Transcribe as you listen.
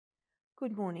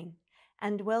Good morning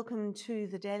and welcome to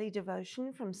the daily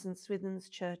devotion from St Swithin's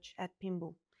Church at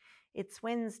Pymble. It's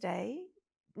Wednesday,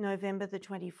 November the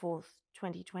 24th,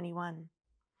 2021.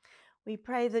 We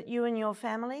pray that you and your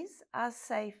families are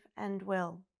safe and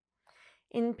well.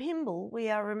 In Pymble, we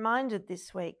are reminded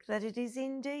this week that it is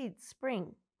indeed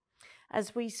spring,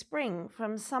 as we spring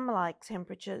from summer-like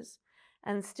temperatures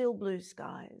and still blue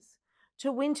skies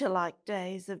to winter-like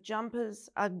days of jumpers,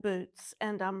 Ugg boots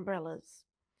and umbrellas.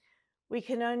 We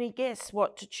can only guess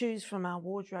what to choose from our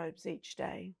wardrobes each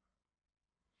day.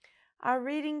 Our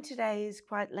reading today is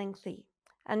quite lengthy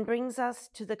and brings us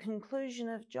to the conclusion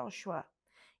of Joshua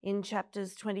in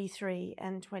chapters 23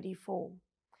 and 24.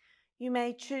 You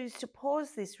may choose to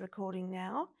pause this recording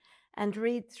now and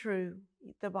read through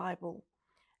the Bible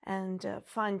and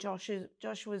find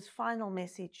Joshua's final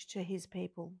message to his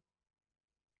people.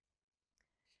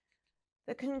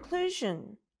 The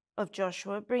conclusion of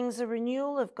Joshua brings a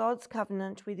renewal of God's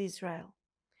covenant with Israel.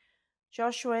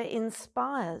 Joshua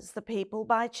inspires the people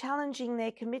by challenging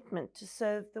their commitment to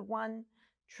serve the one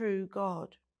true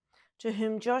God, to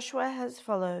whom Joshua has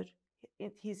followed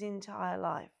his entire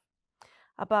life,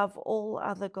 above all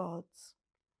other gods.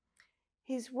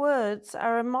 His words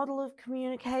are a model of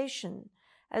communication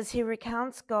as he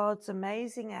recounts God's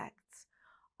amazing acts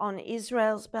on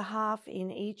Israel's behalf in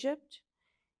Egypt,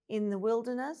 in the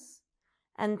wilderness,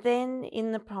 and then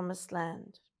in the Promised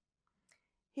Land.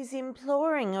 His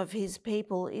imploring of his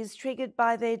people is triggered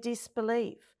by their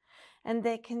disbelief and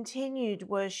their continued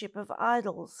worship of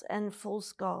idols and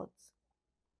false gods.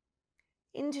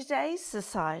 In today's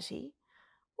society,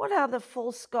 what are the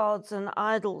false gods and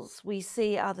idols we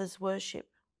see others worship?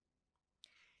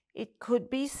 It could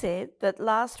be said that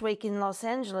last week in Los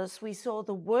Angeles we saw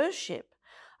the worship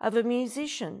of a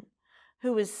musician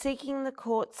who was seeking the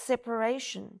court's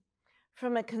separation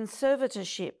from a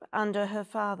conservatorship under her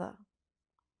father.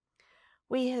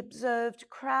 We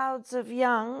observed crowds of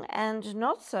young and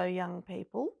not so young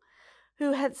people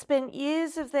who had spent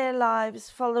years of their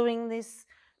lives following this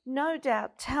no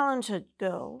doubt talented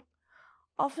girl,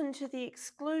 often to the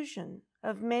exclusion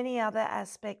of many other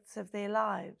aspects of their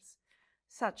lives,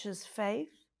 such as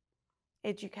faith,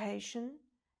 education,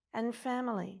 and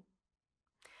family.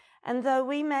 And though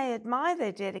we may admire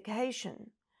their dedication,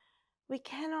 we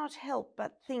cannot help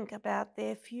but think about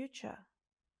their future.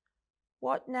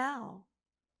 What now?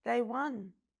 They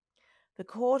won. The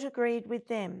court agreed with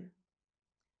them.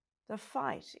 The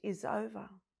fight is over.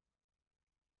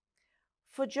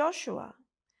 For Joshua,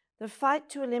 the fight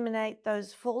to eliminate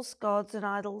those false gods and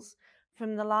idols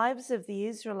from the lives of the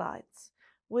Israelites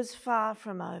was far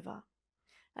from over,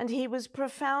 and he was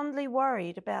profoundly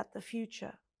worried about the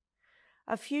future.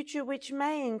 A future which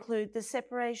may include the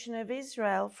separation of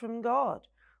Israel from God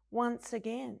once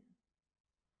again.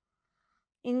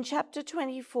 In chapter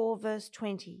 24, verse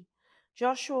 20,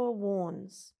 Joshua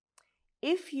warns,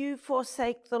 "If you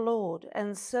forsake the Lord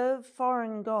and serve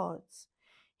foreign gods,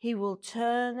 he will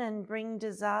turn and bring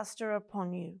disaster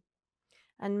upon you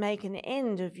and make an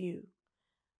end of you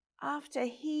after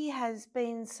he has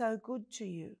been so good to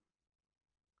you."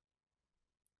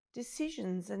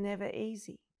 Decisions are never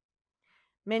easy.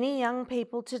 Many young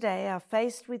people today are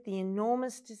faced with the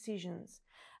enormous decisions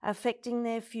affecting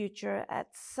their future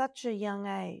at such a young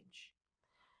age.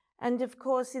 And of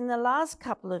course, in the last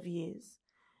couple of years,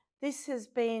 this has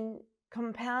been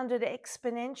compounded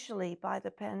exponentially by the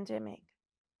pandemic.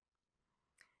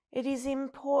 It is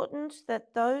important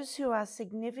that those who are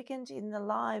significant in the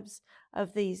lives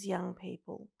of these young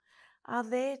people are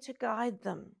there to guide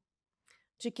them,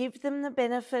 to give them the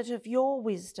benefit of your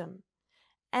wisdom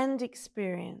and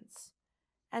experience,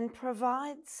 and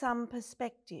provide some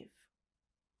perspective.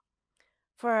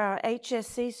 For our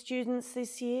HSC students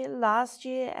this year, last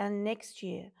year and next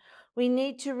year, we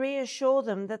need to reassure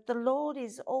them that the Lord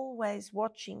is always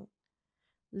watching,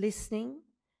 listening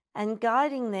and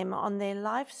guiding them on their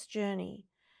life's journey,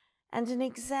 and an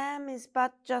exam is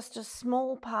but just a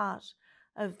small part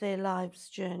of their life's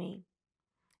journey,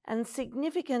 and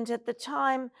significant at the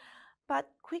time,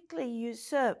 but quickly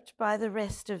usurped by the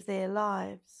rest of their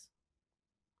lives.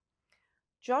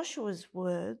 Joshua's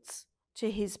words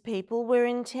to his people were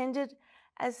intended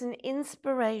as an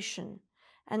inspiration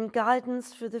and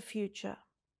guidance for the future.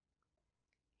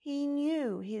 He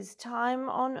knew his time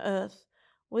on earth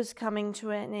was coming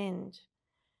to an end,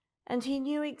 and he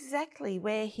knew exactly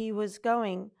where he was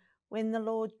going when the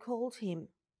Lord called him.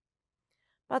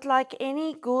 But like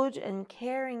any good and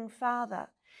caring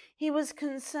father, he was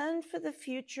concerned for the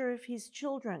future of his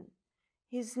children,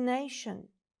 his nation,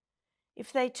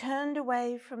 if they turned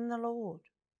away from the Lord.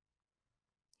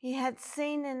 He had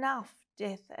seen enough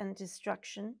death and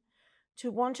destruction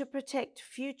to want to protect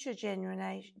future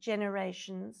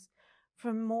generations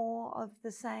from more of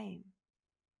the same.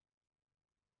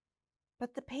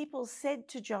 But the people said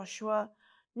to Joshua,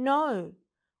 "No,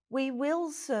 we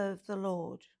will serve the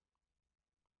Lord."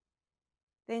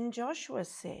 Then Joshua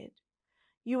said,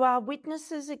 "You are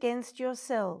witnesses against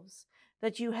yourselves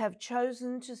that you have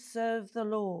chosen to serve the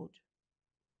Lord."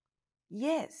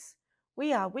 "Yes,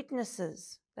 we are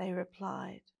witnesses," they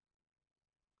replied.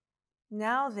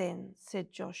 "Now then,"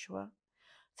 said Joshua,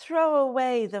 "throw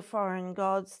away the foreign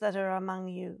gods that are among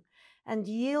you and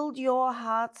yield your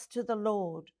hearts to the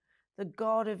Lord, the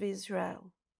God of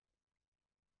Israel."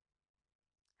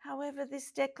 However,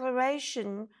 this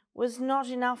declaration was not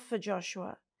enough for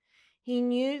Joshua. He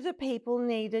knew the people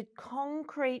needed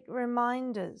concrete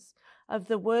reminders of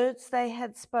the words they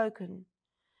had spoken,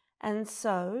 and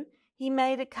so he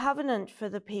made a covenant for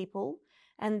the people,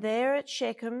 and there at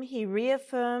Shechem he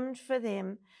reaffirmed for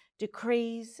them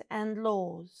decrees and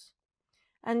laws.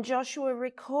 And Joshua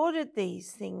recorded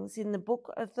these things in the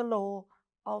book of the law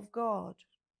of God.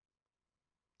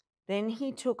 Then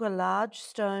he took a large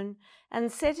stone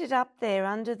and set it up there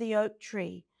under the oak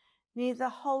tree, near the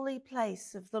holy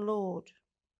place of the Lord.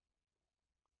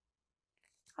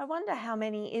 I wonder how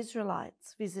many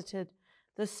Israelites visited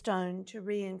the stone to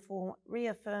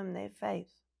reaffirm their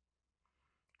faith.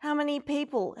 How many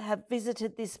people have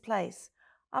visited this place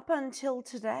up until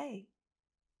today?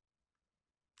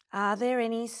 Are there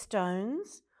any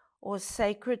stones or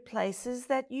sacred places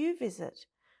that you visit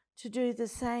to do the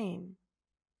same?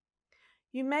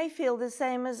 You may feel the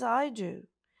same as I do,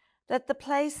 that the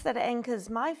place that anchors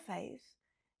my faith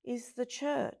is the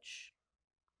church.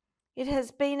 It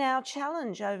has been our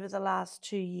challenge over the last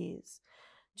 2 years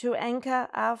to anchor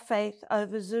our faith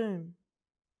over Zoom.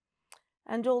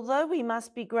 And although we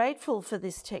must be grateful for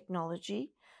this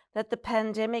technology, that the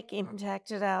pandemic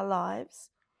impacted our lives,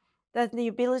 that the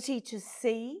ability to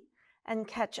see and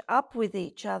catch up with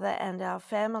each other and our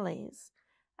families,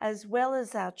 as well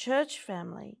as our church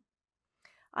family,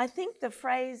 I think the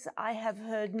phrase I have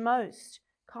heard most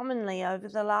commonly over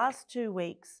the last 2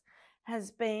 weeks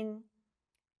has been,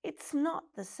 "It's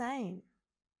not the same."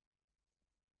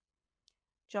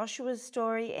 Joshua's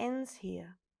story ends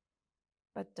here,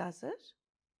 but does it?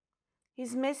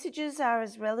 His messages are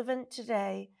as relevant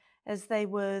today as they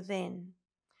were then.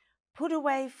 Put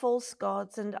away false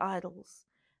gods and idols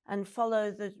and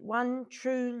follow the one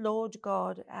true Lord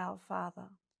God, our Father.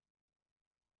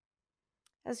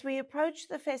 As we approach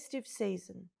the festive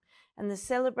season and the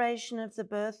celebration of the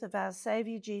birth of our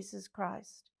Saviour Jesus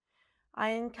Christ,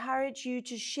 I encourage you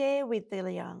to share with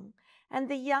the young and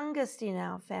the youngest in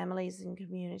our families and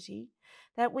community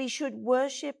that we should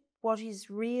worship what is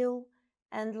real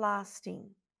and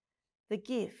lasting, the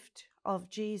gift of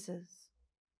Jesus.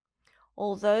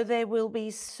 Although there will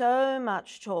be so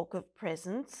much talk of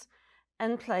presents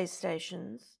and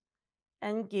PlayStations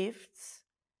and gifts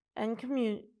and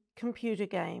computer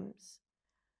games,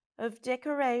 of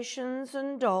decorations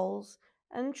and dolls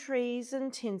and trees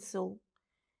and tinsel,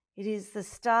 it is the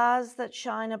stars that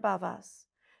shine above us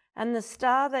and the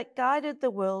star that guided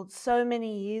the world so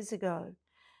many years ago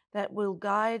that will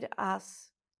guide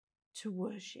us to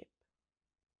worship.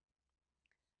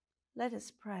 Let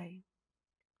us pray.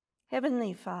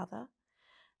 Heavenly Father,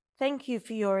 thank you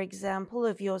for your example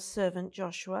of your servant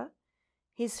Joshua,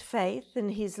 his faith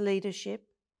and his leadership.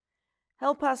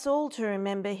 Help us all to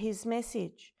remember his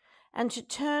message and to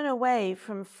turn away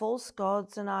from false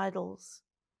gods and idols.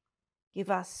 Give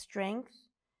us strength,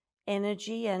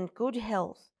 energy, and good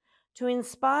health to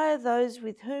inspire those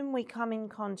with whom we come in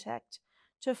contact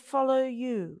to follow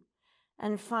you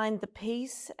and find the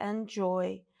peace and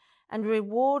joy and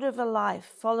reward of a life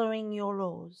following your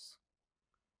laws.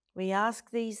 We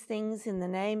ask these things in the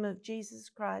name of Jesus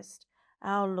Christ,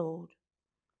 our Lord.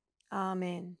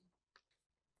 Amen.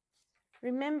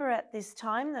 Remember at this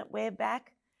time that we're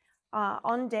back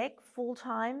on deck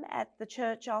full-time at the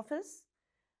church office.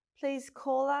 Please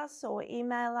call us or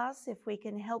email us if we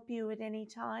can help you at any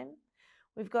time.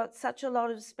 We've got such a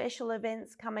lot of special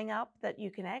events coming up that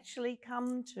you can actually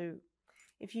come to.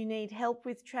 If you need help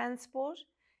with transport,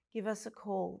 give us a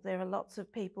call. There are lots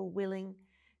of people willing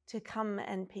to come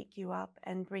and pick you up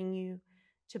and bring you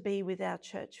to be with our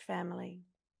church family.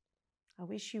 I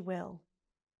wish you well.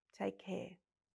 Take care.